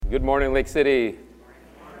Good morning, Lake City.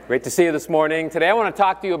 Great to see you this morning. Today I want to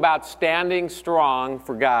talk to you about standing strong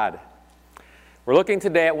for God. We're looking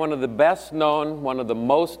today at one of the best known, one of the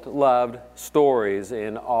most loved stories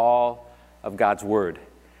in all of God's Word.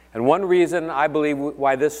 And one reason I believe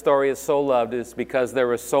why this story is so loved is because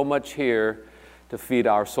there is so much here to feed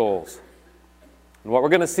our souls. And what we're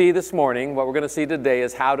going to see this morning, what we're going to see today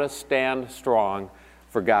is how to stand strong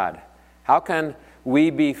for God. How can we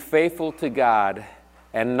be faithful to God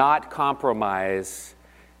and not compromise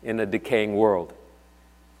in a decaying world?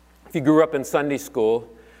 If you grew up in Sunday school,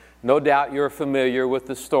 no doubt you're familiar with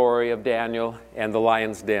the story of Daniel and the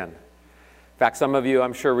lion's den. In fact, some of you,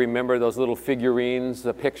 I'm sure, remember those little figurines,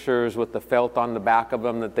 the pictures with the felt on the back of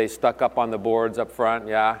them that they stuck up on the boards up front.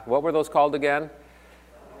 Yeah, what were those called again?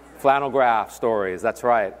 Flannel graph stories, that's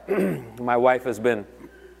right. My wife has been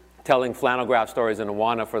telling flannel graph stories in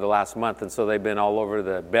Awana for the last month, and so they've been all over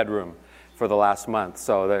the bedroom for the last month.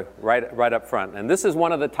 So they're right up front. And this is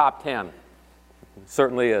one of the top 10. It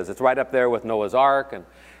certainly is. It's right up there with Noah's Ark and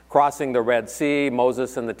crossing the Red Sea,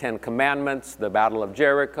 Moses and the Ten Commandments, the Battle of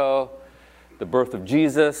Jericho, the birth of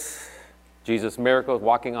Jesus, Jesus' miracles,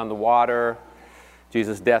 walking on the water,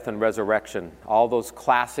 Jesus' death and resurrection. All those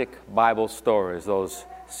classic Bible stories, those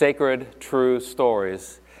sacred, true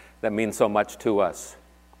stories that mean so much to us.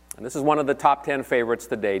 And this is one of the top 10 favorites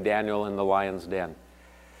today, Daniel and the Lion's Den.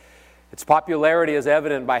 Its popularity is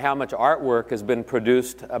evident by how much artwork has been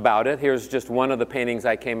produced about it. Here's just one of the paintings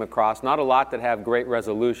I came across. Not a lot that have great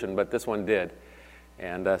resolution, but this one did.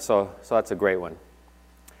 And so that's a great one.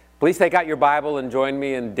 Please take out your Bible and join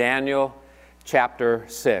me in Daniel chapter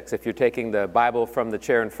 6. If you're taking the Bible from the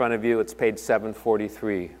chair in front of you, it's page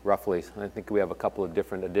 743, roughly. I think we have a couple of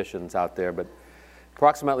different editions out there, but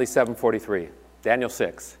approximately 743, Daniel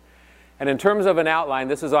 6. And in terms of an outline,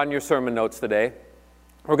 this is on your sermon notes today.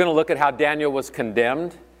 We're going to look at how Daniel was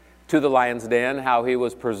condemned to the lion's den, how he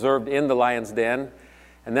was preserved in the lion's den,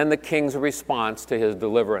 and then the king's response to his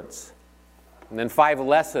deliverance. And then 5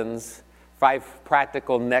 lessons, 5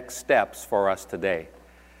 practical next steps for us today.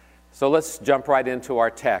 So let's jump right into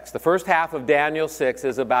our text. The first half of Daniel 6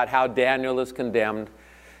 is about how Daniel is condemned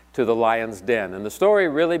to the lion's den. And the story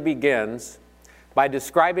really begins by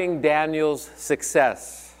describing Daniel's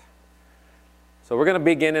success. So we're going to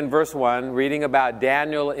begin in verse 1, reading about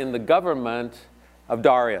Daniel in the government of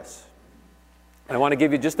Darius. And I want to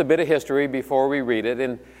give you just a bit of history before we read it.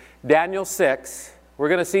 In Daniel 6, we're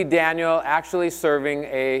going to see Daniel actually serving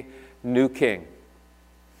a new king.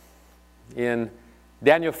 In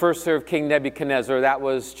Daniel first served King Nebuchadnezzar. That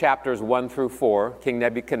was chapters 1 through 4, King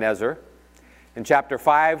Nebuchadnezzar. In chapter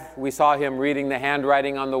 5, we saw him reading the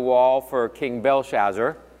handwriting on the wall for King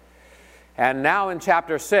Belshazzar. And now in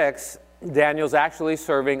chapter 6, Daniel's actually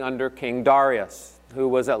serving under King Darius, who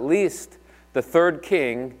was at least the 3rd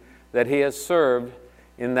king that he has served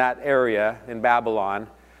in that area in Babylon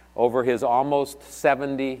over his almost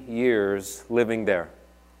 70 years living there.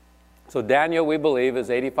 So Daniel, we believe,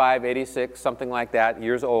 is 85, 86, something like that,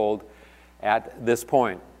 years old at this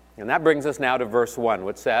point. And that brings us now to verse 1,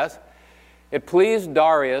 which says, "It pleased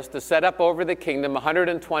Darius to set up over the kingdom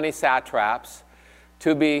 120 satraps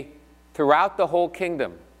to be throughout the whole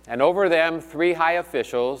kingdom, and over them 3 high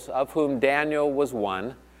officials, of whom Daniel was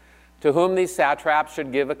one, to whom these satraps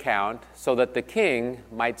should give account, so that the king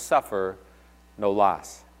might suffer no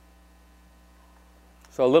loss."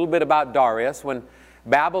 So a little bit about Darius. When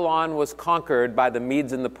Babylon was conquered by the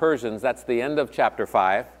Medes and the Persians, that's the end of chapter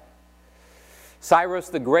 5, Cyrus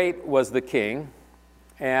the Great was the king,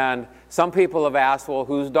 and some people have asked, well,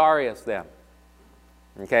 who's Darius then?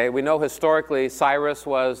 Okay, we know historically Cyrus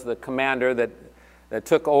was the commander that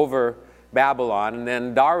took over Babylon, and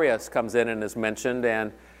then Darius comes in and is mentioned,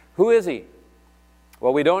 and who is he?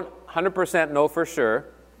 Well, we don't 100% know for sure,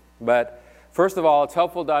 but first of all, it's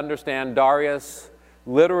helpful to understand Darius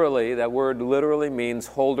literally, that word literally means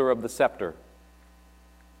holder of the scepter.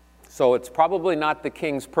 So it's probably not the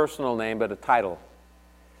king's personal name, but a title.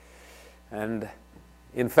 And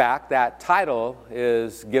in fact, that title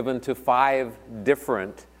is given to 5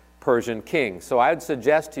 different Persian kings. So I would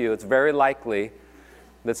suggest to you it's very likely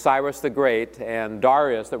that Cyrus the Great and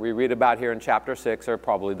Darius that we read about here in chapter 6 are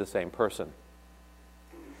probably the same person.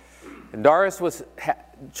 And Darius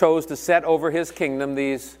chose to set over his kingdom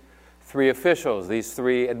these 3 officials, these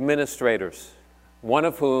 3 administrators, one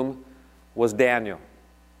of whom was Daniel.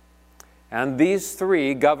 And these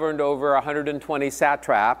 3 governed over 120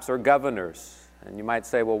 satraps or governors. And you might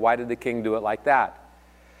say, well, why did the king do it like that?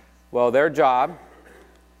 Well, their job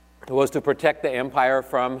was to protect the empire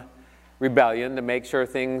from rebellion, to make sure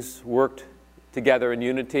things worked together in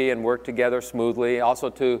unity and worked together smoothly,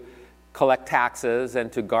 also to collect taxes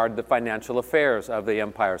and to guard the financial affairs of the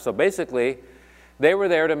empire. So basically, they were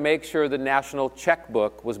there to make sure the national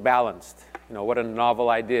checkbook was balanced. What a novel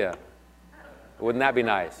idea. Wouldn't that be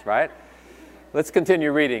nice, right? Let's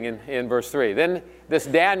continue reading in verse 3. Then this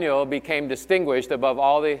Daniel became distinguished above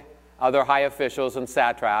all the other high officials and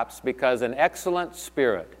satraps because an excellent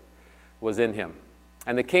spirit was in him.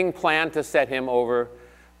 And the king planned to set him over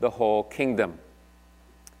the whole kingdom.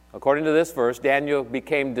 According to this verse, Daniel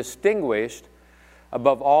became distinguished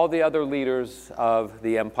above all the other leaders of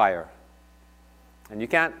the empire. And you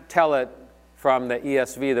can't tell it from the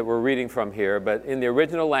ESV that we're reading from here, but in the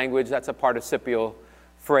original language, that's a participial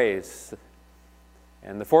phrase.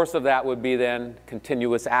 And the force of that would be then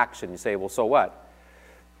continuous action. You say, well, so what?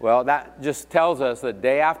 Well, that just tells us that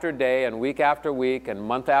day after day and week after week and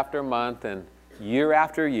month after month and year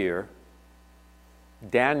after year,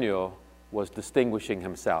 Daniel was distinguishing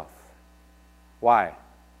himself. Why?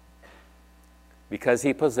 Because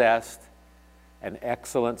he possessed an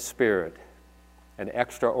excellent spirit. An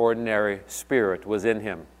extraordinary spirit was in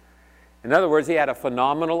him. In other words, he had a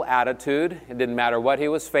phenomenal attitude. It didn't matter what he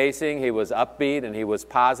was facing. He was upbeat and he was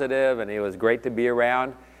positive and he was great to be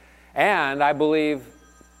around. And I believe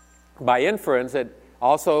by inference it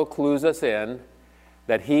also clues us in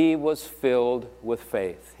that he was filled with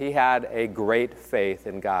faith. He had a great faith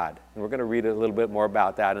in God. And we're going to read a little bit more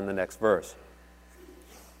about that in the next verse.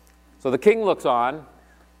 So the king looks on,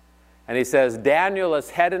 and he says, Daniel is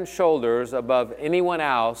head and shoulders above anyone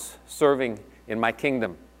else serving in my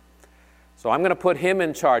kingdom. So I'm going to put him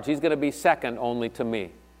in charge. He's going to be second only to me.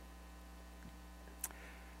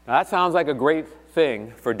 Now that sounds like a great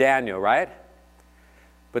thing for Daniel, right?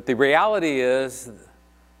 But the reality is,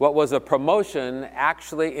 what was a promotion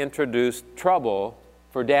actually introduced trouble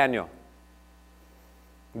for Daniel.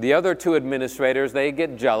 The other two administrators, they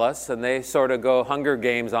get jealous and they sort of go Hunger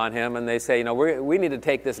Games on him and they say, we need to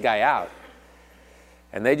take this guy out.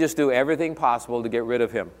 And they just do everything possible to get rid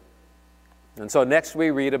of him. And so next we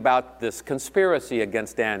read about this conspiracy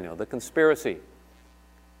against Daniel, the conspiracy.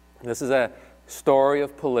 This is a story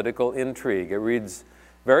of political intrigue. It reads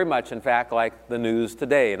very much, in fact, like the news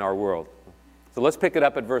today in our world. So let's pick it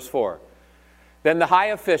up at verse 4. Then the high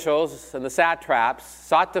officials and the satraps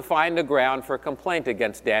sought to find a ground for complaint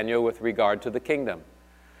against Daniel with regard to the kingdom.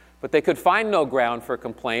 But they could find no ground for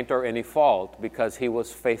complaint or any fault because he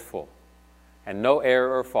was faithful, and no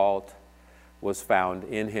error or fault was found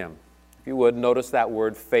in him. If you would, notice that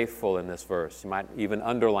word faithful in this verse. You might even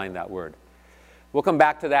underline that word. We'll come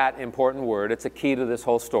back to that important word. It's a key to this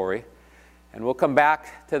whole story. And we'll come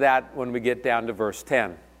back to that when we get down to verse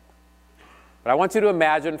 10. But I want you to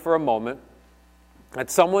imagine for a moment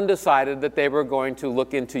that someone decided that they were going to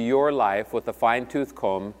look into your life with a fine-tooth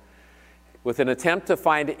comb with an attempt to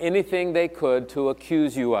find anything they could to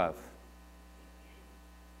accuse you of.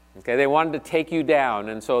 Okay, they wanted to take you down,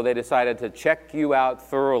 and so they decided to check you out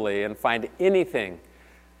thoroughly and find anything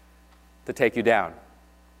to take you down.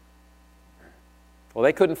 Well,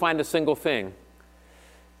 they couldn't find a single thing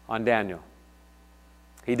on Daniel.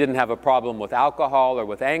 He didn't have a problem with alcohol or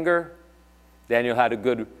with anger. Daniel had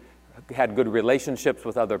good relationships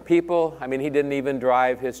with other people. I mean, he didn't even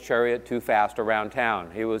drive his chariot too fast around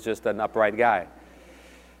town. He was just an upright guy.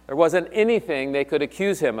 There wasn't anything they could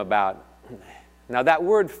accuse him about. Now, that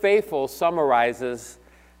word faithful summarizes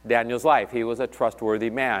Daniel's life. He was a trustworthy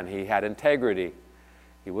man. He had integrity.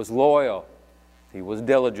 He was loyal. He was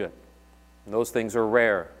diligent. And those things are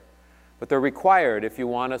rare. But they're required if you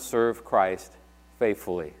want to serve Christ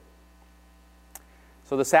faithfully.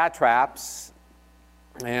 So the satraps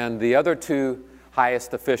and the other two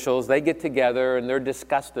highest officials, they get together and they're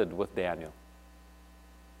disgusted with Daniel.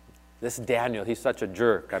 This Daniel, he's such a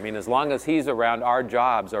jerk. I mean, as long as he's around, our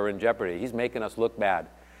jobs are in jeopardy. He's making us look bad.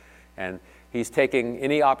 And he's taking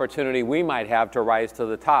any opportunity we might have to rise to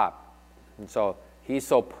the top. And so he's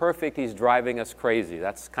so perfect, he's driving us crazy.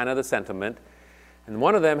 That's kind of the sentiment. And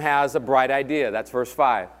one of them has a bright idea. That's verse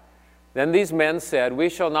 5. Then these men said, "We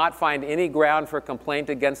shall not find any ground for complaint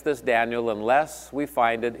against this Daniel unless we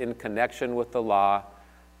find it in connection with the law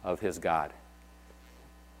of his God."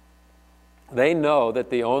 They know that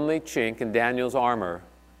the only chink in Daniel's armor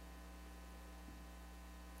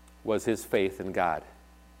was his faith in God.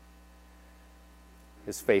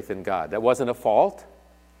 His faith in God. That wasn't a fault,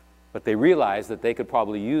 but they realized that they could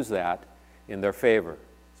probably use that in their favor.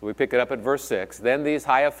 So we pick it up at verse 6. Then these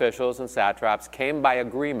high officials and satraps came by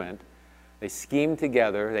agreement. They schemed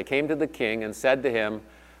together. They came to the king and said to him,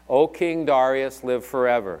 "O King Darius, live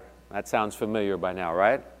forever." That sounds familiar by now,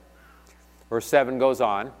 right? Verse 7 goes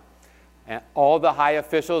on. And all the high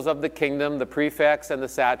officials of the kingdom, the prefects and the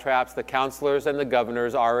satraps, the counselors and the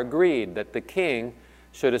governors are agreed that the king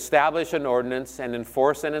should establish an ordinance and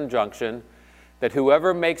enforce an injunction that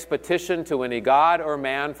whoever makes petition to any god or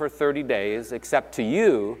man for 30 days, except to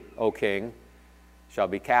you, O king, shall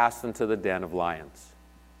be cast into the den of lions.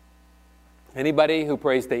 Anybody who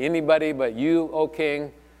prays to anybody but you, O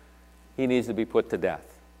king, he needs to be put to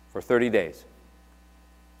death for 30 days.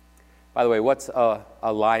 By the way, what's a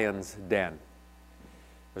lion's den?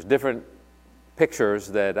 There's different pictures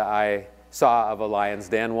that I saw of a lion's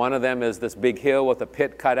den. One of them is this big hill with a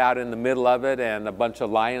pit cut out in the middle of it and a bunch of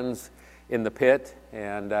lions in the pit.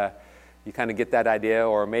 And you kind of get that idea.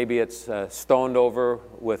 Or maybe it's stoned over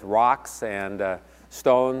with rocks and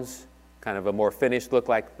stones, kind of a more finished look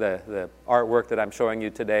like the artwork that I'm showing you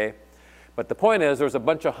today. But the point is, there's a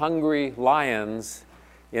bunch of hungry lions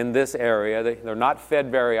in this area. They're not fed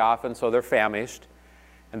very often, so they're famished.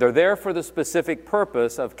 And they're there for the specific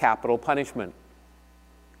purpose of capital punishment,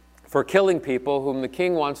 for killing people whom the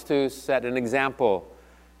king wants to set an example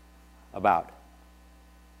about.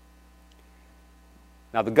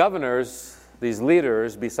 Now the governors, these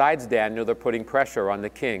leaders, besides Daniel, they're putting pressure on the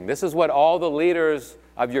king. This is what all the leaders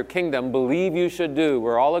of your kingdom believe you should do.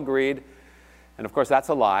 We're all agreed. And of course, that's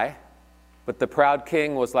a lie. But the proud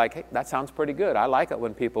king was like, hey, that sounds pretty good. I like it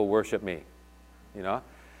when people worship me, you know.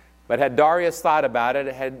 But had Darius thought about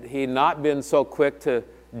it, had he not been so quick to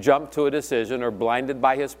jump to a decision or blinded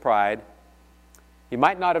by his pride, he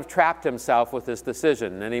might not have trapped himself with this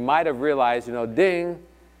decision. And he might have realized, you know, ding,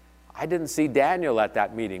 I didn't see Daniel at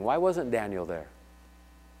that meeting. Why wasn't Daniel there?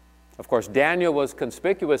 Of course, Daniel was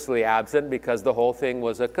conspicuously absent because the whole thing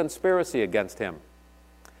was a conspiracy against him.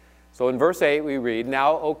 So in verse 8 we read,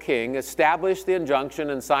 "Now, O king, establish the injunction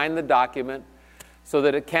and sign the document so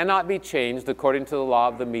that it cannot be changed according to the law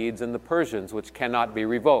of the Medes and the Persians, which cannot be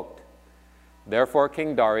revoked." Therefore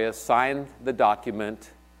King Darius signed the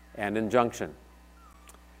document and injunction.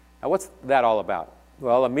 Now what's that all about?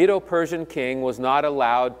 Well, a Medo-Persian king was not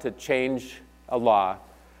allowed to change a law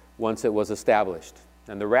once it was established.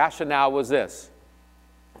 And the rationale was this: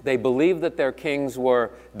 they believed that their kings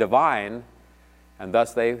were divine, and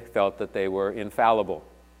thus they felt that they were infallible.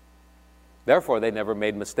 Therefore, they never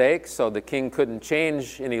made mistakes, so the king couldn't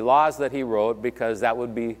change any laws that he wrote because that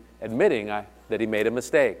would be admitting that he made a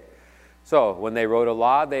mistake. So when they wrote a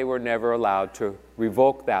law, they were never allowed to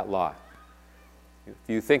revoke that law. If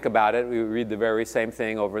you think about it, we read the very same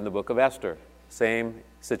thing over in the book of Esther. Same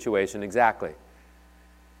situation exactly.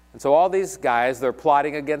 And so all these guys, they're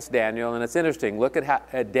plotting against Daniel, and it's interesting. Look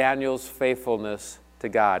at Daniel's faithfulness to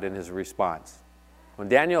God in his response. When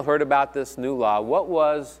Daniel heard about this new law, what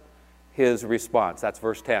was his response? That's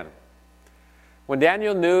verse 10. When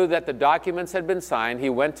Daniel knew that the documents had been signed, he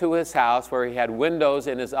went to his house where he had windows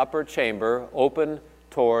in his upper chamber open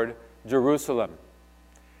toward Jerusalem.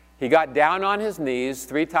 He got down on his knees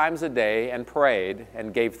 3 times a day and prayed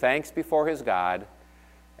and gave thanks before his God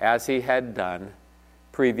as he had done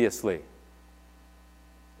previously.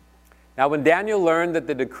 Now, when Daniel learned that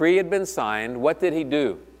the decree had been signed, what did he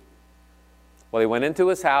do? Well, he went into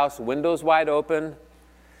his house, windows wide open,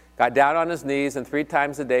 got down on his knees, and 3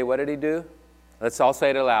 times a day, what did he do? Let's all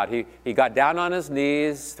say it aloud. He got down on his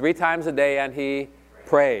knees 3 times a day, and he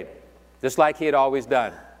prayed, just like he had always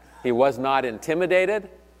done. He was not intimidated.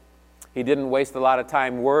 He didn't waste a lot of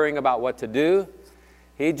time worrying about what to do.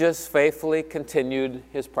 He just faithfully continued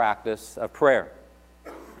his practice of prayer.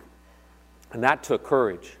 And that took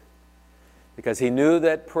courage, because he knew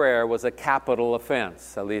that prayer was a capital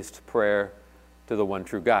offense, at least prayer to the one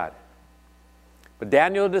true God. But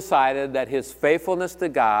Daniel decided that his faithfulness to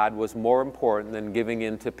God was more important than giving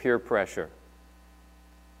in to peer pressure.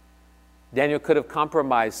 Daniel could have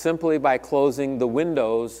compromised simply by closing the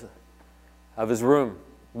windows of his room,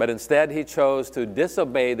 but instead he chose to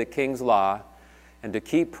disobey the king's law and to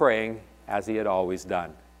keep praying as he had always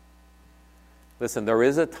done. Listen, there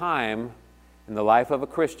is a time in the life of a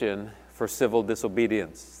Christian for civil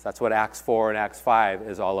disobedience. That's what Acts 4 and Acts 5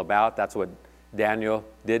 is all about. That's what Daniel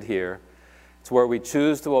did here. It's where we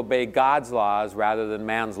choose to obey God's laws rather than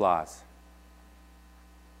man's laws.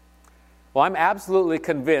 Well, I'm absolutely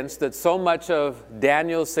convinced that so much of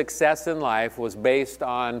Daniel's success in life was based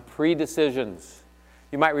on pre-decisions.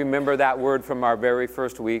 You might remember that word from our very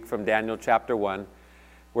first week from Daniel chapter 1,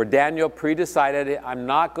 where Daniel pre-decided, I'm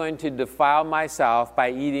not going to defile myself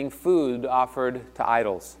by eating food offered to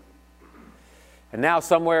idols. And now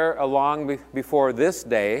somewhere along before this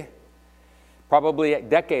day, probably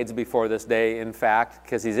decades before this day, in fact,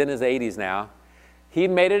 because he's in his 80s now, he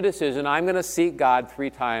made a decision, I'm going to seek God 3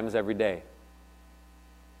 times every day.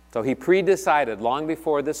 So he pre-decided long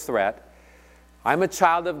before this threat I'm a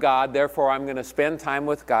child of God, therefore I'm going to spend time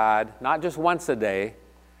with God, not just once a day.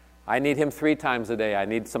 I need Him 3 times a day. I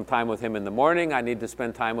need some time with Him in the morning, I need to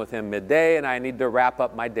spend time with Him midday, and I need to wrap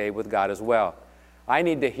up my day with God as well. I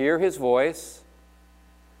need to hear His voice.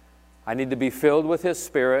 I need to be filled with His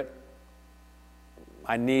Spirit.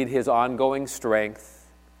 I need His ongoing strength.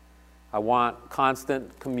 I want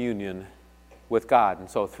constant communion with God. And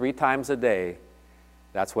so 3 times a day,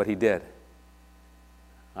 that's what he did.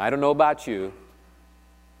 I don't know about you,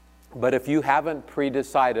 but if you haven't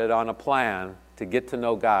pre-decided on a plan to get to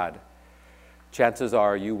know God, chances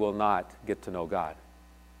are you will not get to know God.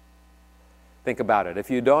 Think about it. If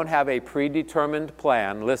you don't have a predetermined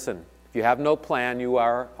plan, listen, if you have no plan, you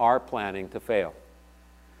are planning to fail.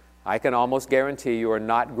 I can almost guarantee you are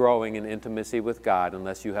not growing in intimacy with God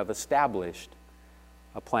unless you have established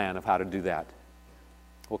a plan of how to do that.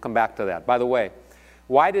 We'll come back to that. By the way,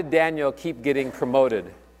 why did Daniel keep getting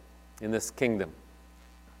promoted in this kingdom?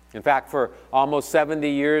 In fact, for almost 70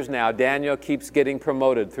 years now, Daniel keeps getting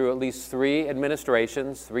promoted through at least 3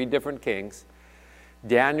 administrations, 3 different kings.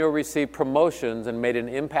 Daniel received promotions and made an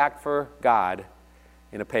impact for God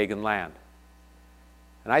in a pagan land.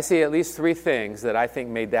 And I see at least 3 things that I think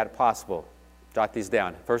made that possible. Jot these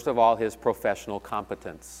down. First of all, his professional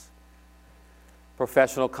competence.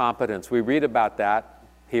 Professional competence. We read about that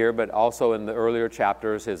here, but also in the earlier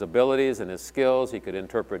chapters, his abilities and his skills. He could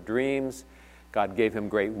interpret dreams. God gave him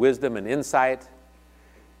great wisdom and insight.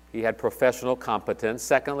 He had professional competence.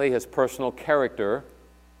 Secondly, his personal character.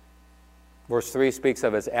 Verse 3 speaks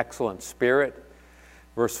of his excellent spirit.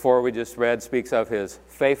 Verse 4 we just read speaks of his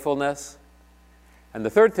faithfulness. And the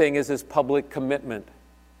third thing is his public commitment.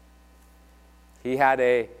 He had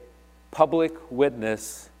a public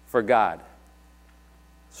witness for God.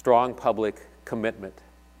 Strong public commitment.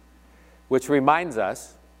 Which reminds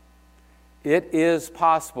us, it is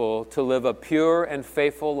possible to live a pure and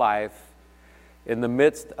faithful life in the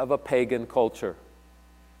midst of a pagan culture.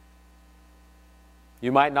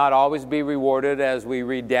 You might not always be rewarded as we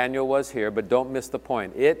read Daniel was here, but don't miss the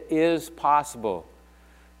point. It is possible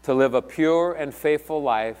to live a pure and faithful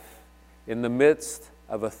life in the midst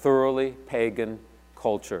of a thoroughly pagan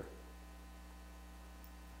culture.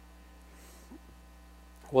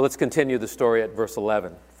 Well, let's continue the story at verse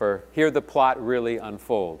 11. For here the plot really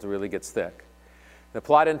unfolds, really gets thick. The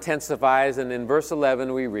plot intensifies, and in verse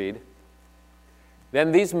 11 we read,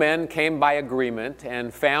 "Then these men came by agreement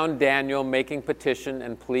and found Daniel making petition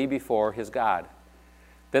and plea before his God.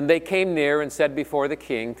 Then they came near and said before the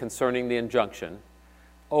king concerning the injunction,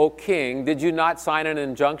 'O king, did you not sign an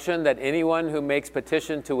injunction that anyone who makes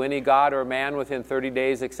petition to any god or man within 30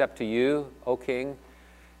 days except to you, O king,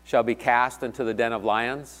 shall be cast into the den of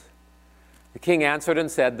lions?' The king answered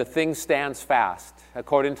and said, 'The thing stands fast,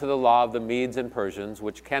 according to the law of the Medes and Persians,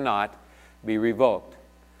 which cannot be revoked.'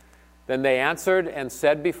 Then they answered and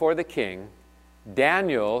said before the king,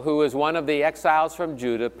 'Daniel, who is one of the exiles from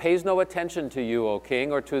Judah, pays no attention to you, O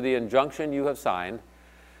king, or to the injunction you have signed,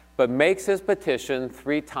 but makes his petition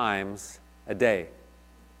 3 times a day.'"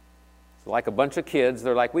 So like a bunch of kids,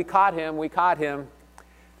 they're like, we caught him.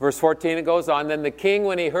 Verse 14, it goes on, "Then the king,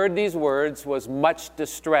 when he heard these words, was much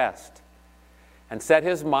distressed and set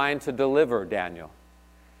his mind to deliver Daniel.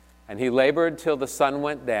 And he labored till the sun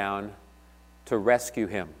went down to rescue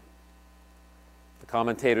him." The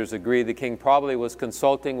commentators agree the king probably was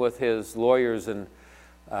consulting with his lawyers and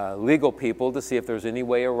legal people to see if there's any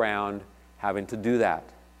way around having to do that.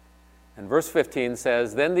 And verse 15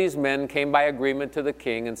 says, "Then these men came by agreement to the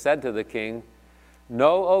king and said to the king,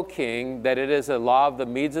 'Know, O king, that it is a law of the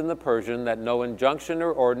Medes and the Persians that no injunction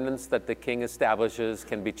or ordinance that the king establishes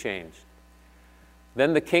can be changed.'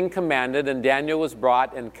 Then the king commanded, and Daniel was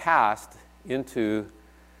brought and cast into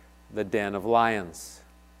the den of lions."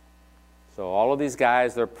 So all of these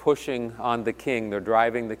guys, they're pushing on the king. They're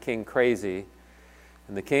driving the king crazy.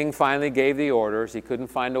 And the king finally gave the orders. He couldn't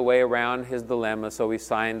find a way around his dilemma, so he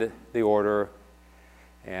signed the order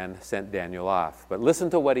and sent Daniel off. But listen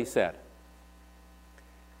to what he said.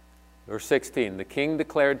 Verse 16, "The king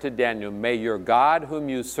declared to Daniel, 'May your God whom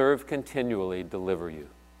you serve continually deliver you.'"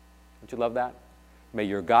 Don't you love that? "May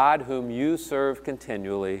your God whom you serve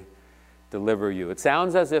continually deliver you." It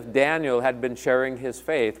sounds as if Daniel had been sharing his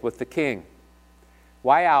faith with the king.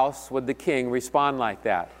 Why else would the king respond like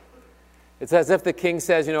that? It's as if the king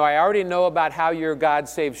says, I already know about how your God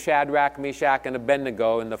saved Shadrach, Meshach, and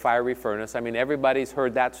Abednego in the fiery furnace. I mean, everybody's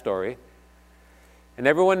heard that story. And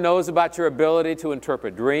everyone knows about your ability to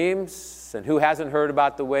interpret dreams. And who hasn't heard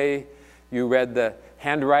about the way you read the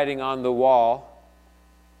handwriting on the wall?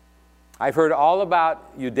 I've heard all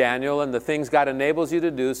about you, Daniel, and the things God enables you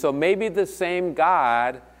to do. So maybe the same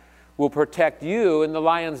God will protect you in the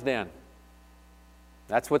lion's den.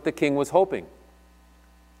 That's what the king was hoping.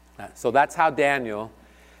 So that's how Daniel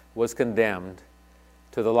was condemned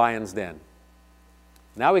to the lion's den.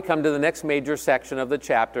 Now we come to the next major section of the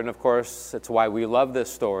chapter, and of course, it's why we love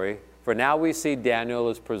this story. For now we see Daniel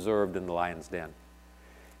is preserved in the lion's den.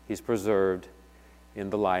 He's preserved in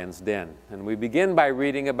the lion's den. And we begin by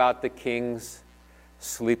reading about the king's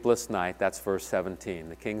sleepless night. That's verse 17,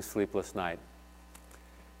 the king's sleepless night.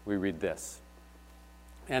 We read this.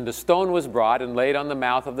 And a stone was brought and laid on the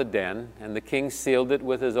mouth of the den, and the king sealed it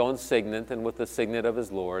with his own signet and with the signet of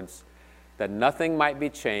his lords, that nothing might be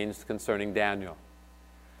changed concerning Daniel.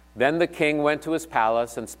 Then the king went to his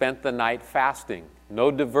palace and spent the night fasting. No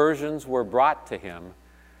diversions were brought to him,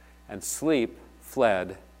 and sleep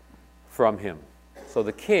fled from him. So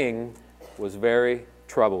the king was very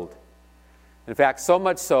troubled. In fact, so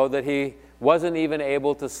much so that he wasn't even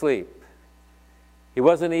able to sleep. He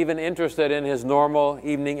wasn't even interested in his normal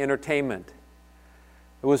evening entertainment.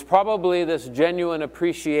 It was probably this genuine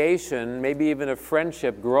appreciation, maybe even a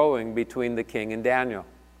friendship growing between the king and Daniel.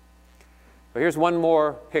 But here's one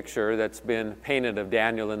more picture that's been painted of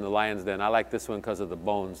Daniel in the lion's den. I like this one because of the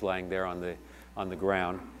bones lying there on the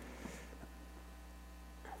ground.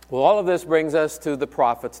 Well, all of this brings us to the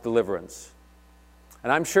prophet's deliverance.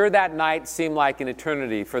 And I'm sure that night seemed like an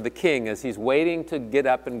eternity for the king as he's waiting to get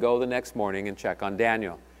up and go the next morning and check on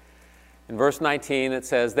Daniel. In verse 19 it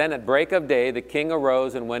says, Then at break of day the king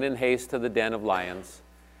arose and went in haste to the den of lions.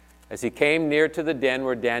 As he came near to the den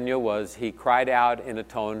where Daniel was, he cried out in a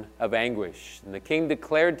tone of anguish. And the king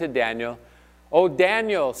declared to Daniel, O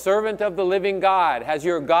Daniel, servant of the living God, has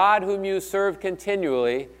your God whom you serve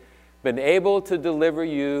continually been able to deliver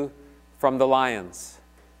you from the lions?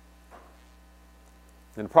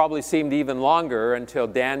 And it probably seemed even longer until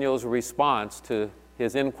Daniel's response to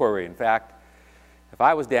his inquiry. In fact, if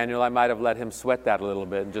I was Daniel, I might have let him sweat that a little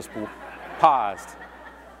bit and just paused,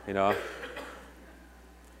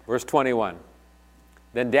 Verse 21.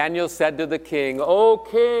 Then Daniel said to the king, O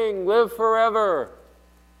king, live forever.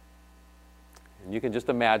 And you can just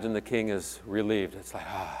imagine the king is relieved. It's like,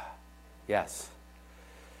 yes.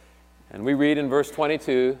 And we read in verse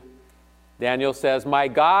 22, Daniel says, My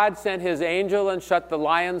God sent his angel and shut the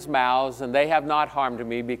lions' mouths, and they have not harmed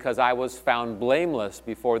me, because I was found blameless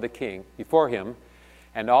before him,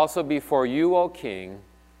 and also before you, O king,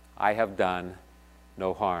 I have done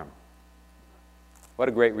no harm. What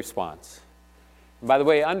a great response. And by the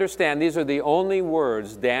way, understand these are the only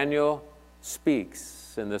words Daniel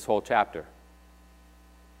speaks in this whole chapter.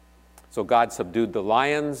 So God subdued the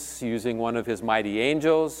lions using one of his mighty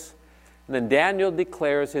angels. And then Daniel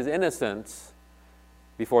declares his innocence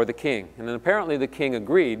before the king. And then apparently the king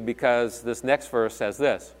agreed, because this next verse says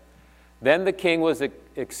this. Then the king was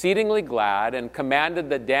exceedingly glad and commanded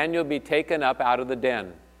that Daniel be taken up out of the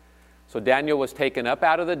den. So Daniel was taken up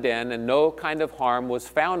out of the den, and no kind of harm was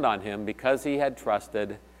found on him, because he had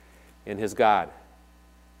trusted in his God.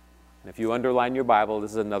 And if you underline your Bible,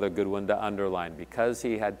 this is another good one to underline, because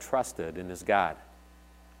he had trusted in his God.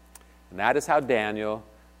 And that is how Daniel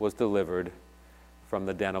was delivered from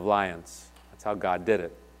the den of lions. That's how God did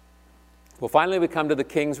it. Well, finally we come to the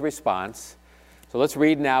king's response. So let's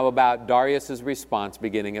read now about Darius' response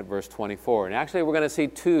beginning at verse 24. And actually we're going to see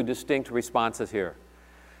two distinct responses here.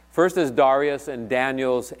 First is Darius and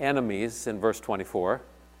Daniel's enemies in verse 24.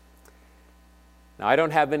 Now, I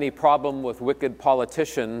don't have any problem with wicked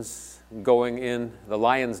politicians going in the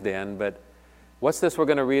lion's den, but what's this we're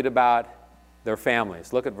going to read about their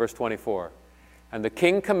families? Look at verse 24. And the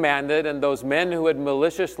king commanded, and those men who had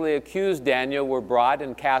maliciously accused Daniel were brought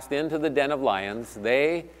and cast into the den of lions,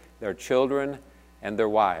 they, their children, and their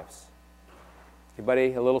wives.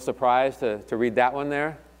 Anybody a little surprised to read that one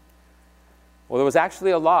there? Well, there was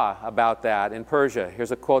actually a law about that in Persia.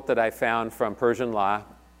 Here's a quote that I found from Persian law.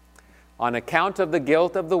 On account of the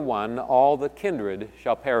guilt of the one, all the kindred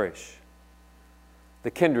shall perish.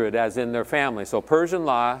 The kindred as in their family. So Persian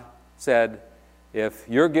law said, if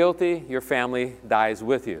you're guilty, your family dies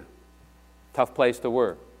with you. Tough place to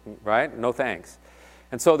work, right? No thanks.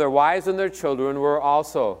 And so their wives and their children were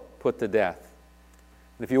also put to death.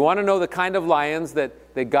 And if you want to know the kind of lions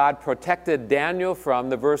that God protected Daniel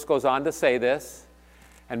from, the verse goes on to say this.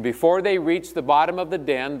 And before they reached the bottom of the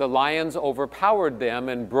den, the lions overpowered them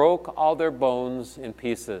and broke all their bones in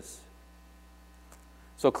pieces.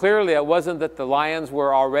 So clearly it wasn't that the lions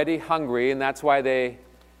were already hungry, and that's why they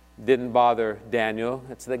didn't bother Daniel.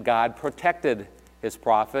 It's that God protected his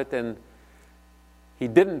prophet, and he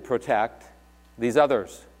didn't protect these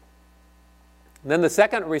others. And then the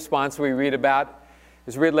second response we read about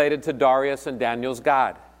is related to Darius and Daniel's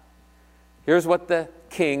God. Here's what the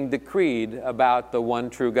king decreed about the one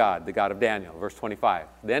true God, the God of Daniel. Verse 25.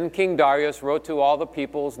 Then King Darius wrote to all the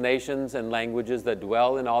peoples, nations, and languages that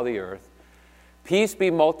dwell in all the earth, peace be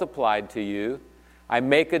multiplied to you. I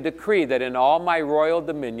make a decree that in all my royal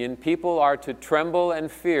dominion people are to tremble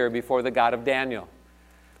and fear before the God of Daniel.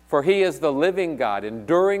 For he is the living God,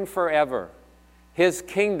 enduring forever. His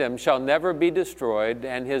kingdom shall never be destroyed,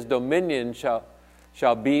 and his dominion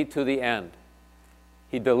shall be to the end.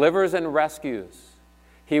 He delivers and rescues.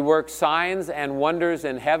 He works signs and wonders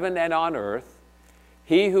in heaven and on earth.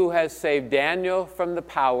 He who has saved Daniel from the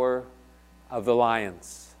power of the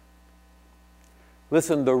lions.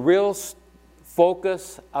 Listen, the real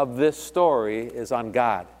focus of this story is on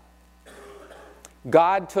God.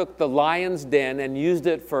 God took the lion's den and used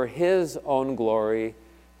it for his own glory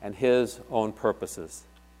and his own purposes.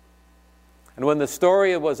 And when the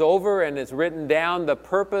story was over and it's written down, the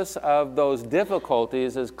purpose of those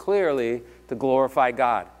difficulties is clearly to glorify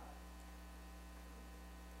God.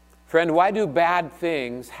 Friend, why do bad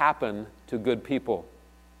things happen to good people?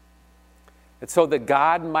 It's so that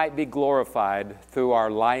God might be glorified through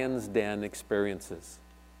our lion's den experiences.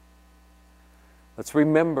 Let's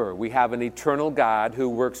remember, we have an eternal God who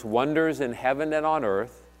works wonders in heaven and on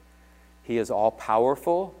earth. He is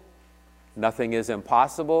all-powerful. Nothing is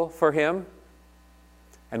impossible for him.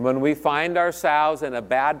 And when we find ourselves in a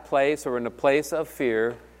bad place or in a place of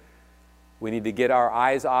fear, we need to get our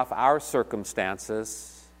eyes off our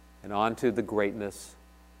circumstances and onto the greatness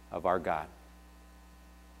of our God.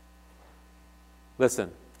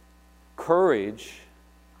 Listen, courage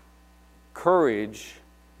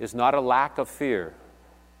is not a lack of fear.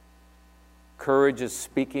 Courage is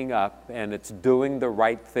speaking up, and it's doing the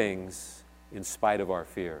right things in spite of our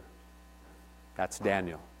fear. That's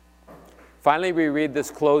Daniel. Finally, we read this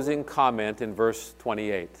closing comment in verse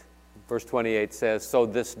 28. Verse 28 says, "So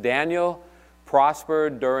this Daniel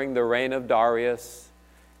prospered during the reign of Darius.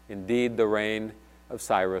 Indeed, the reign of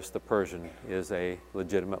Cyrus the Persian is a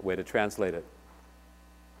legitimate way to translate it."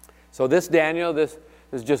 So this Daniel, this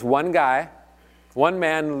is just one guy. One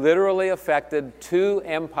man literally affected two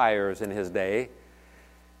empires in his day.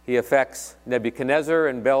 He affects Nebuchadnezzar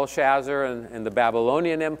and Belshazzar and the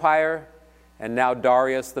Babylonian Empire, and now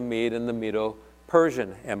Darius the Mede and the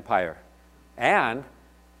Medo-Persian Empire. And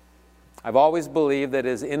I've always believed that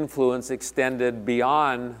his influence extended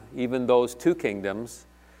beyond even those two kingdoms.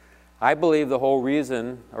 I believe the whole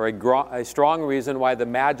reason, or a strong reason, why the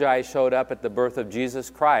Magi showed up at the birth of Jesus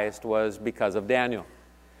Christ was because of Daniel.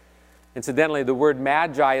 Incidentally, the word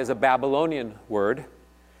Magi is a Babylonian word.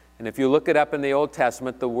 And if you look it up in the Old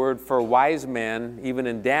Testament, the word for wise men, even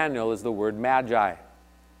in Daniel, is the word Magi.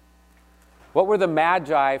 What were the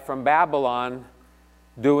Magi from Babylon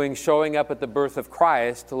doing, showing up at the birth of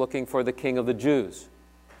Christ, looking for the King of the Jews?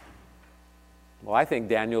 Well, I think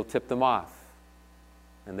Daniel tipped them off.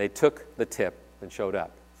 And they took the tip and showed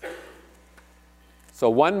up. So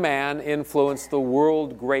one man influenced the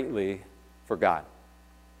world greatly for God.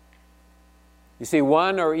 You see,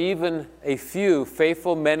 one or even a few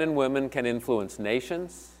faithful men and women can influence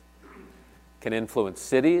nations, can influence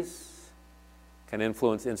cities, can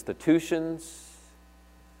influence institutions,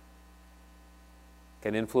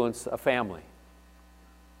 can influence a family.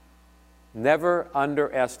 Never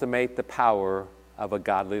underestimate the power of a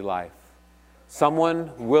godly life.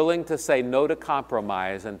 Someone willing to say no to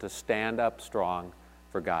compromise and to stand up strong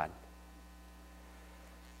for God.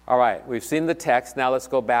 All right, we've seen the text. Now let's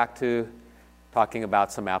go back to talking about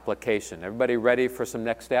some application. Everybody ready for some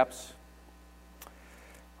next steps?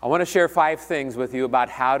 I want to share 5 things with you about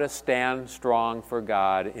how to stand strong for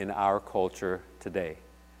God in our culture today.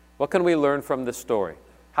 What can we learn from this story?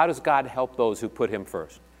 How does God help those who put him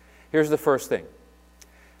first? Here's the first thing.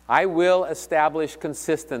 I will establish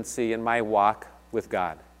consistency in my walk with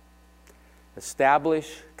God.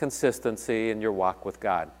 Establish consistency in your walk with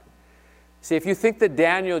God. See, if you think that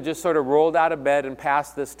Daniel just sort of rolled out of bed and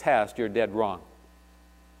passed this test, you're dead wrong.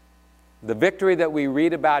 The victory that we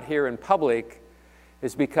read about here in public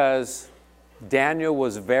is because Daniel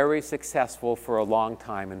was very successful for a long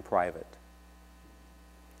time in private.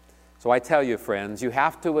 So I tell you, friends, you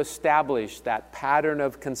have to establish that pattern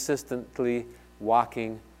of consistently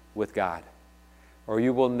walking with God, or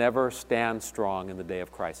you will never stand strong in the day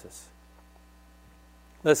of crisis.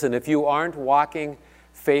 Listen, if you aren't walking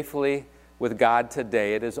faithfully with God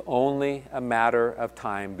today, it is only a matter of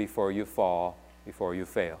time before you fall, before you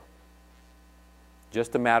fail.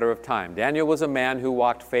 Just a matter of time. Daniel was a man who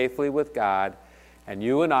walked faithfully with God, and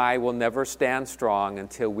you and I will never stand strong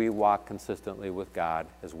until we walk consistently with God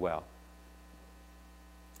as well.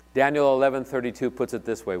 Daniel 11:32 puts it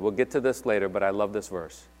this way. We'll get to this later, but I love this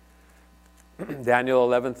verse. Daniel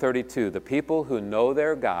 11:32, the people who know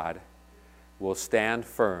their God will stand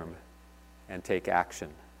firm and take action.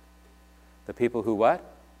 The people who what?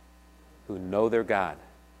 Who know their God.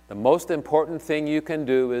 The most important thing you can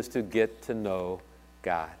do is to get to know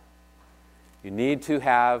God. You need to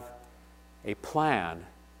have a plan,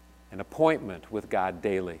 an appointment with God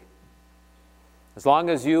daily. As long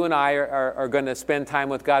as you and I are going to spend time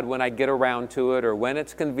with God when I get around to it or when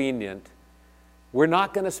it's convenient, we're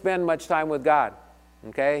not going to spend much time with God.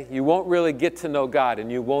 Okay? You won't really get to know God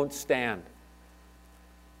and you won't stand.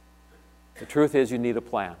 The truth is you need a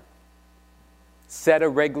plan. Set a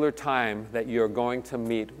regular time that you're going to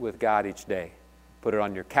meet with God each day. Put it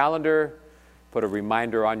on your calendar, put a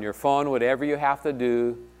reminder on your phone, whatever you have to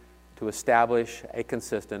do to establish a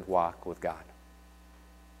consistent walk with God.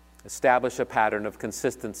 Establish a pattern of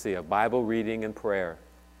consistency of Bible reading and prayer.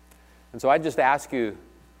 And so I just ask you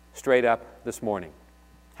straight up this morning,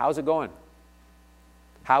 how's it going?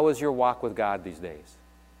 How is your walk with God these days?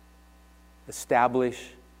 Establish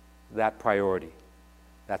that priority.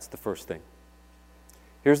 That's the first thing.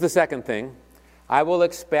 Here's the second thing. I will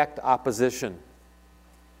expect opposition.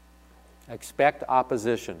 Expect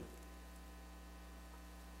opposition.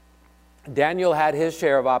 Daniel had his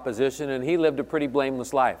share of opposition and he lived a pretty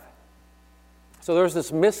blameless life. So there's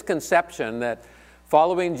this misconception that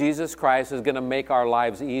following Jesus Christ is going to make our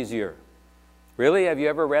lives easier. Really? Have you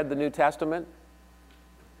ever read the New Testament?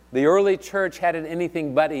 The early church had it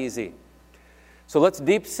anything but easy. So let's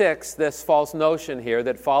deep six this false notion here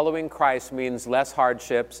that following Christ means less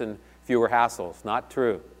hardships and fewer hassles. Not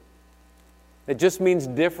true. It just means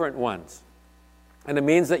different ones. And it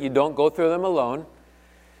means that you don't go through them alone,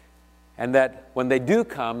 and that when they do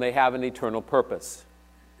come, they have an eternal purpose.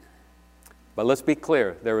 But let's be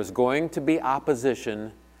clear, there is going to be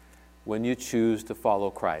opposition when you choose to follow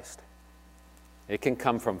Christ. It can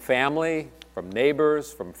come from family, from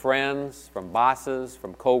neighbors, from friends, from bosses,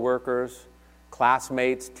 from co-workers,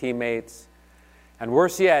 classmates, teammates. And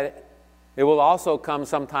worse yet, it will also come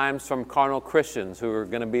sometimes from carnal Christians who are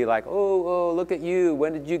going to be like, oh, look at you.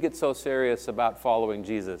 When did you get so serious about following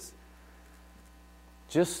Jesus?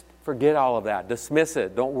 Just forget all of that. Dismiss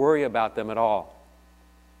it. Don't worry about them at all.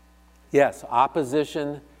 Yes,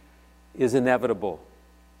 opposition is inevitable.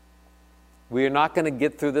 We are not going to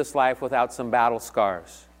get through this life without some battle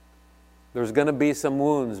scars. There's going to be some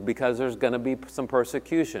wounds because there's going to be some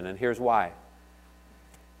persecution, and here's why.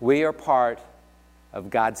 We are part of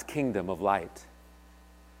God's kingdom of light.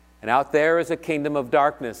 And out there is a kingdom of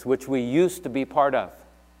darkness, which we used to be part of.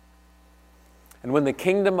 And when the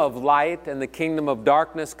kingdom of light and the kingdom of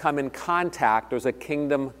darkness come in contact, there's a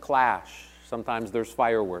kingdom clash. Sometimes there's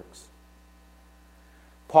fireworks.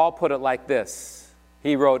 Paul put it like this.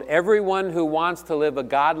 He wrote, everyone who wants to live a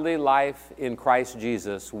godly life in Christ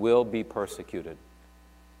Jesus will be persecuted.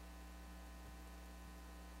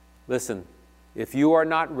 Listen, if you are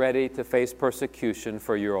not ready to face persecution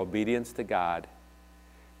for your obedience to God,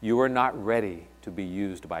 you are not ready to be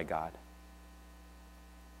used by God.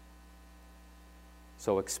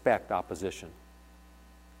 So expect opposition.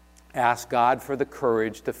 Ask God for the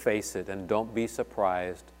courage to face it, and don't be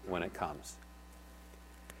surprised when it comes.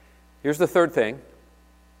 Here's the third thing.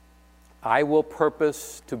 I will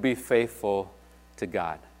purpose to be faithful to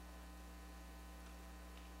God.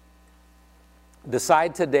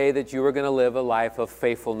 Decide today that you are going to live a life of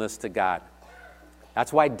faithfulness to God.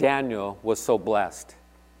 That's why Daniel was so blessed.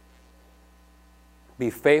 Be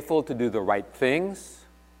faithful to do the right things.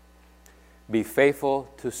 Be faithful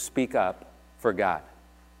to speak up for God.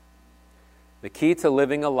 The key to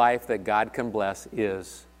living a life that God can bless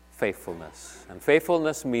is faithfulness. And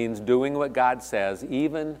faithfulness means doing what God says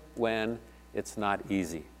even when it's not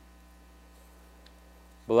easy.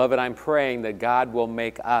 Beloved, I'm praying that God will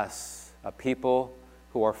make us a people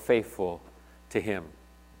who are faithful to Him.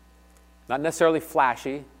 Not necessarily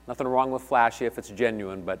flashy, nothing wrong with flashy if it's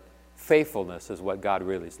genuine, but faithfulness is what God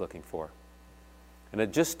really is looking for. And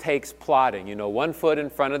it just takes plodding, one foot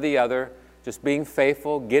in front of the other, just being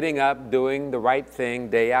faithful, getting up, doing the right thing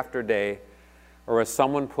day after day, or as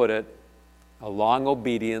someone put it, a long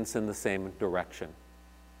obedience in the same direction.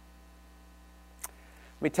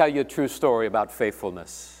 Let me tell you a true story about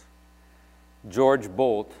faithfulness. George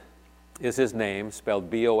Bolt is his name, spelled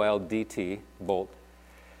B-O-L-D-T, Bolt.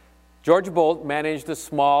 George Bolt managed a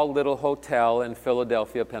small little hotel in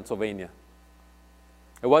Philadelphia, Pennsylvania.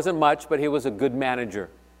 It wasn't much, but he was a good manager.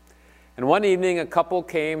 And one evening, a couple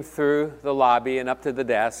came through the lobby and up to the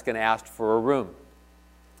desk and asked for a room.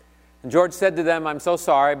 And George said to them, "I'm so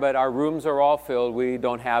sorry, but our rooms are all filled. We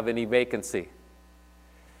don't have any vacancy."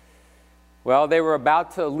 Well, they were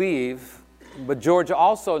about to leave, but George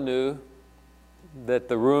also knew that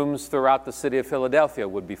the rooms throughout the city of Philadelphia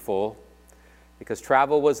would be full because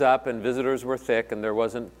travel was up and visitors were thick and there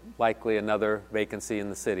wasn't likely another vacancy in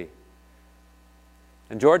the city.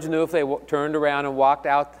 And George knew if they turned around and walked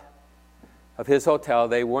out of his hotel,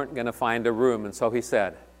 they weren't going to find a room. And so he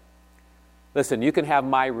said, listen, you can have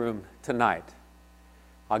my room tonight.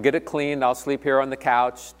 I'll get it cleaned. I'll sleep here on the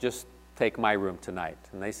couch. Just take my room tonight.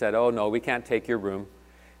 And they said, oh, no, we can't take your room.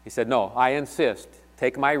 He said, no, I insist.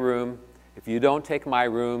 Take my room. If you don't take my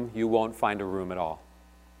room, you won't find a room at all.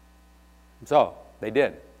 So they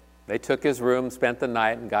did. They took his room, spent the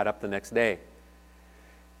night, and got up the next day.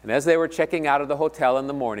 And as they were checking out of the hotel in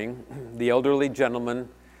the morning, the elderly gentleman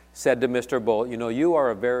said to Mr. Bolt, you know, you are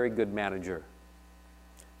a very good manager.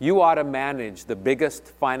 You ought to manage the biggest,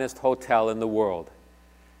 finest hotel in the world.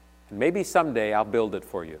 And maybe someday I'll build it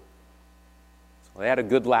for you. So they had a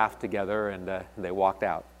good laugh together and they walked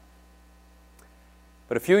out.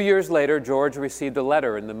 But a few years later, George received a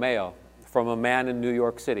letter in the mail from a man in New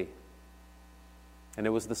York City. And it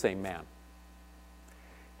was the same man.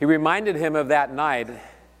 He reminded him of that night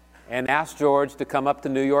and asked George to come up to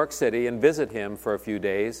New York City and visit him for a few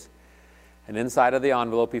days. And inside of the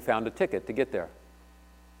envelope, he found a ticket to get there.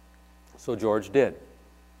 So George did.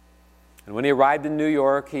 And when he arrived in New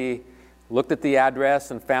York, he looked at the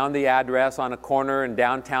address and found the address on a corner in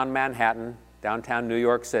downtown Manhattan, downtown New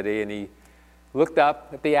York City, and he looked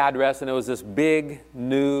up at the address, and it was this big,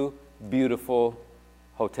 new, beautiful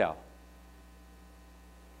hotel.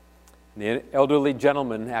 And the elderly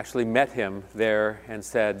gentleman actually met him there and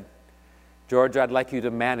said, George, I'd like you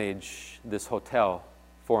to manage this hotel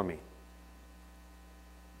for me.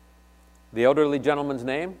 The elderly gentleman's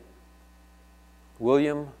name?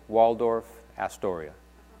 William Waldorf Astoria.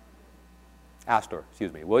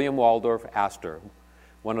 William Waldorf Astor,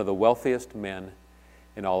 one of the wealthiest men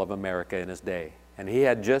in all of America in his day. And he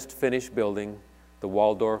had just finished building the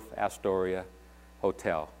Waldorf Astoria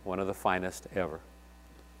Hotel, one of the finest ever.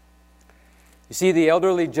 You see, the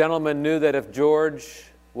elderly gentleman knew that if George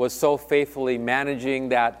was so faithfully managing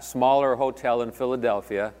that smaller hotel in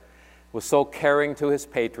Philadelphia, was so caring to his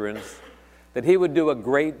patrons, that he would do a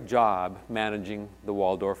great job managing the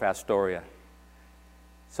Waldorf Astoria.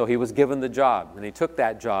 So he was given the job, and he took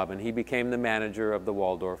that job, and he became the manager of the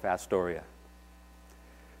Waldorf Astoria.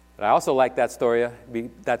 But I also like that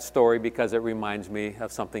story because it reminds me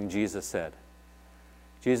of something Jesus said.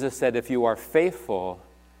 Jesus said, if you are faithful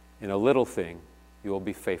in a little thing, you will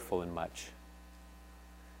be faithful in much.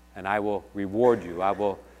 And I will reward you. I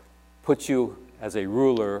will put you as a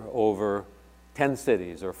ruler over 10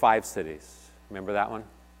 cities or 5 cities. Remember that one?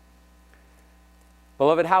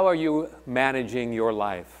 Beloved, how are you managing your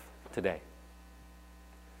life today?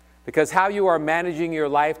 Because how you are managing your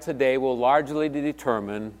life today will largely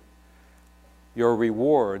determine your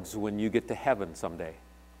rewards when you get to heaven someday.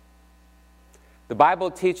 The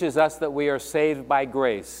Bible teaches us that we are saved by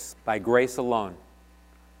grace alone.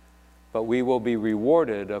 But we will be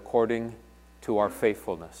rewarded according to our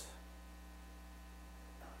faithfulness.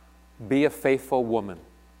 Be a faithful woman.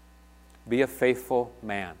 Be a faithful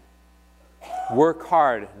man. Work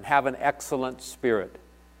hard and have an excellent spirit.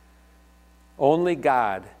 Only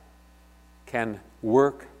God can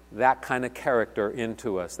work that kind of character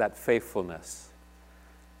into us, that faithfulness.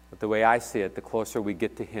 But the way I see it, the closer we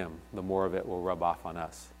get to Him, the more of it will rub off on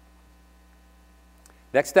us.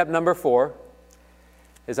 Next step, number 4,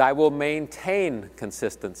 is I will maintain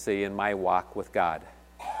consistency in my walk with God.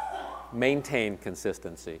 Maintain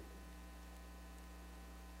consistency.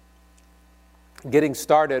 Getting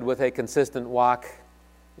started with a consistent walk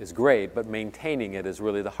is great, but maintaining it is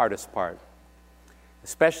really the hardest part,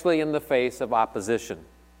 especially in the face of opposition.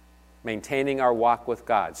 Maintaining our walk with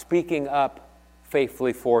God, speaking up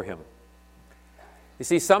faithfully for Him. You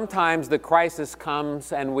see, sometimes the crisis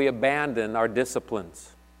comes and we abandon our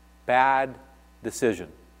disciplines. Bad decision.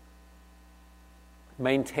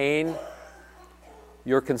 Maintain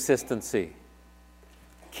your consistency.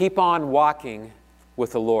 Keep on walking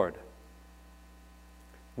with the Lord.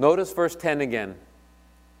 Notice verse 10 again.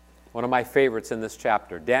 One of my favorites in this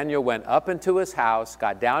chapter. Daniel went up into his house,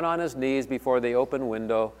 got down on his knees before the open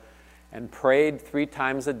window, and prayed 3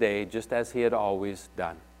 times a day, just as he had always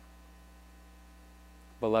done.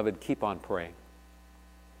 Beloved, keep on praying.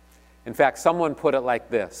 In fact, someone put it like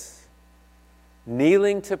this: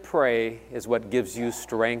 kneeling to pray is what gives you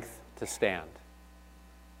strength to stand.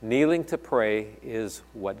 Kneeling to pray is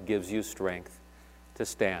what gives you strength to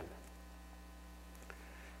stand.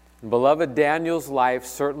 And beloved, Daniel's life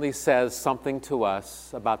certainly says something to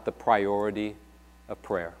us about the priority of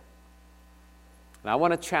prayer. And I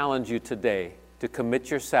want to challenge you today to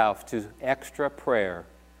commit yourself to extra prayer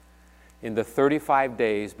in the 35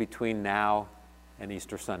 days between now and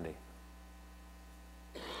Easter Sunday.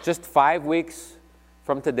 Just 5 weeks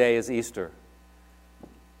from today is Easter.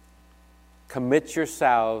 Commit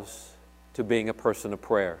yourselves to being a person of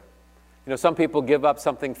prayer. You know, some people give up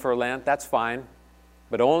something for Lent, that's fine,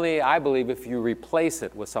 but only, I believe, if you replace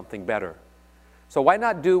it with something better. So why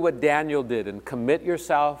not do what Daniel did and commit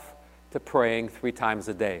yourself to praying 3 times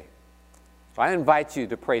a day? So I invite you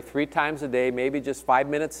to pray 3 times a day, maybe just 5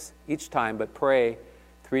 minutes each time, but pray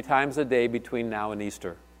 3 times a day between now and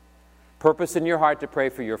Easter. Purpose in your heart to pray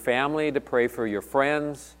for your family, to pray for your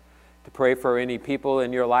friends, to pray for any people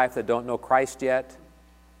in your life that don't know Christ yet.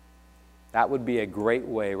 That would be a great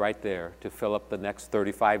way right there to fill up the next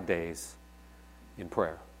 35 days in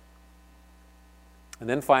prayer. And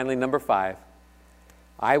then finally, number 5,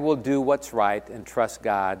 I will do what's right and trust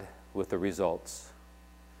God with the results.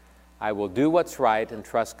 I will do what's right and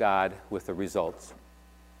trust God with the results.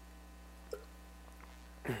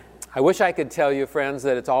 I wish I could tell you, friends,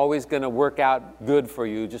 that it's always going to work out good for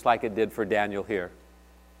you, just like it did for Daniel here.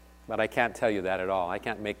 But I can't tell you that at all. I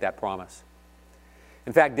can't make that promise.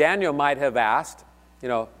 In fact, Daniel might have asked,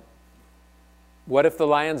 what if the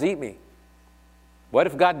lions eat me? What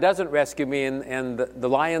if God doesn't rescue me and the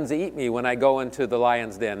lions eat me when I go into the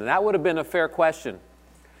lion's den? And that would have been a fair question,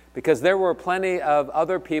 because there were plenty of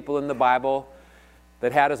other people in the Bible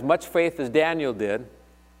that had as much faith as Daniel did,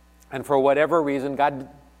 and for whatever reason, God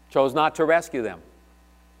chose not to rescue them.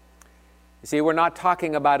 You see, we're not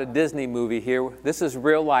talking about a Disney movie here. This is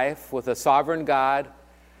real life with a sovereign God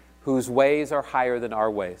whose ways are higher than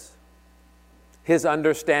our ways. His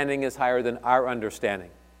understanding is higher than our understanding.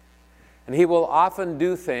 And He will often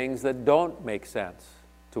do things that don't make sense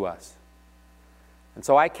to us. And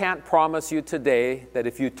so I can't promise you today that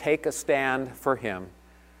if you take a stand for Him,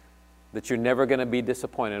 that you're never going to be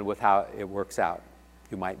disappointed with how it works out.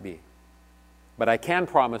 You might be. But I can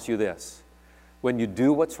promise you this: when you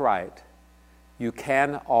do what's right, you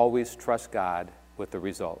can always trust God with the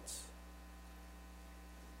results.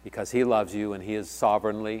 Because He loves you and He is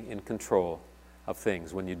sovereignly in control of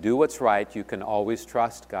things. When you do what's right, you can always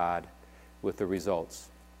trust God with the results.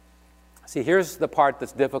 See, here's the part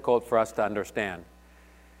that's difficult for us to understand.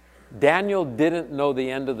 Daniel didn't know the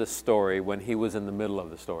end of the story when he was in the middle of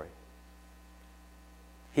the story.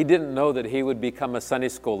 He didn't know that he would become a Sunday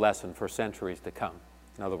school lesson for centuries to come,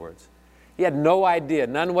 in other words. He had no idea,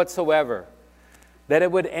 none whatsoever, that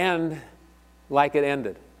it would end like it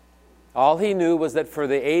ended. All he knew was that for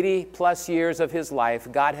the 80-plus years of his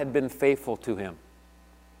life, God had been faithful to him.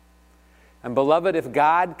 And beloved, if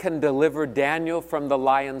God can deliver Daniel from the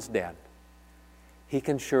lion's den, He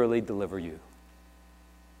can surely deliver you.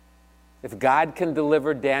 If God can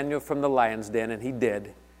deliver Daniel from the lion's den, and He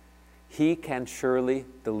did, He can surely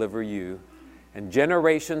deliver you. And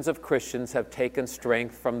generations of Christians have taken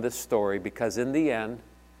strength from this story, because in the end,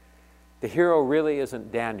 the hero really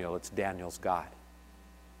isn't Daniel, it's Daniel's God.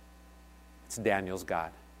 It's Daniel's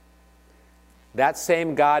God. That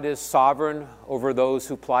same God is sovereign over those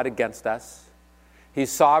who plot against us. He's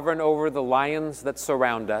sovereign over the lions that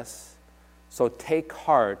surround us. So take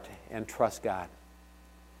heart and trust God.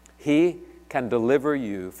 He can deliver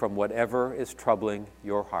you from whatever is troubling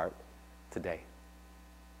your heart today.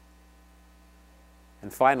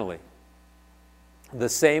 And finally, the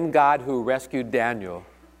same God who rescued Daniel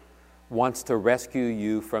wants to rescue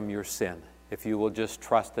you from your sin, if you will just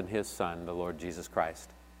trust in His Son, the Lord Jesus Christ.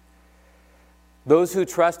 Those who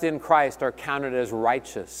trust in Christ are counted as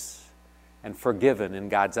righteous and forgiven in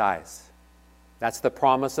God's eyes. That's the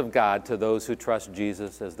promise of God to those who trust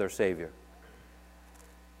Jesus as their Savior.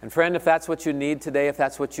 And friend, if that's what you need today, if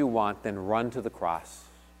that's what you want, then run to the cross.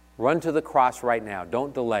 Run to the cross right now.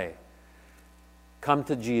 Don't delay. Come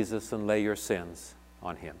to Jesus and lay your sins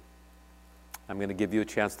on Him. I'm going to give you a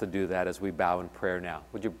chance to do that as we bow in prayer now.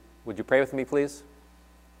 Would you pray with me, please?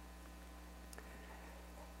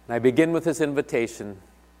 And I begin with this invitation.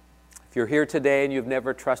 If you're here today and you've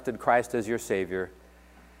never trusted Christ as your Savior,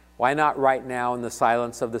 why not right now in the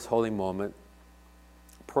silence of this holy moment,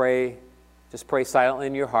 just pray silently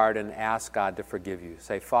in your heart and ask God to forgive you.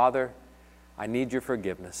 Say, Father, I need your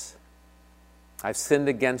forgiveness. I've sinned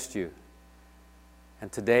against you.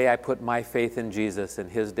 And today I put my faith in Jesus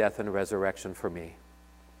and His death and resurrection for me.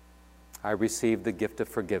 I receive the gift of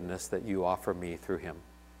forgiveness that you offer me through Him.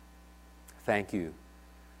 Thank you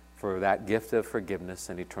for that gift of forgiveness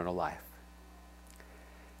and eternal life.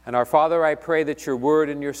 And our Father, I pray that your word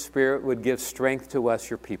and your Spirit would give strength to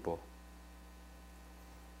us, your people.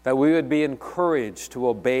 That we would be encouraged to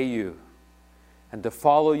obey you and to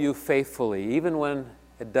follow you faithfully, even when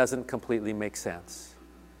it doesn't completely make sense.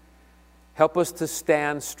 Help us to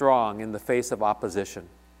stand strong in the face of opposition.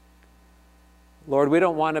 Lord, we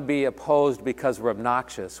don't want to be opposed because we're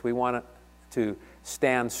obnoxious. We want to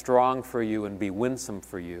stand strong for you and be winsome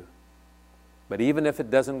for you. But even if it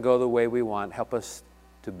doesn't go the way we want, help us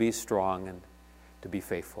to be strong and to be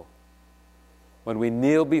faithful. When we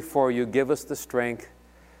kneel before you, give us the strength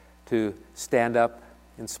to stand up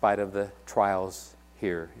in spite of the trials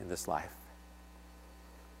here in this life.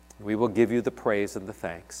 We will give you the praise and the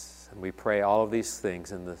thanks. And we pray all of these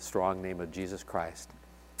things in the strong name of Jesus Christ.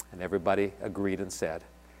 And everybody agreed and said,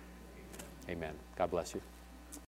 amen. God bless you.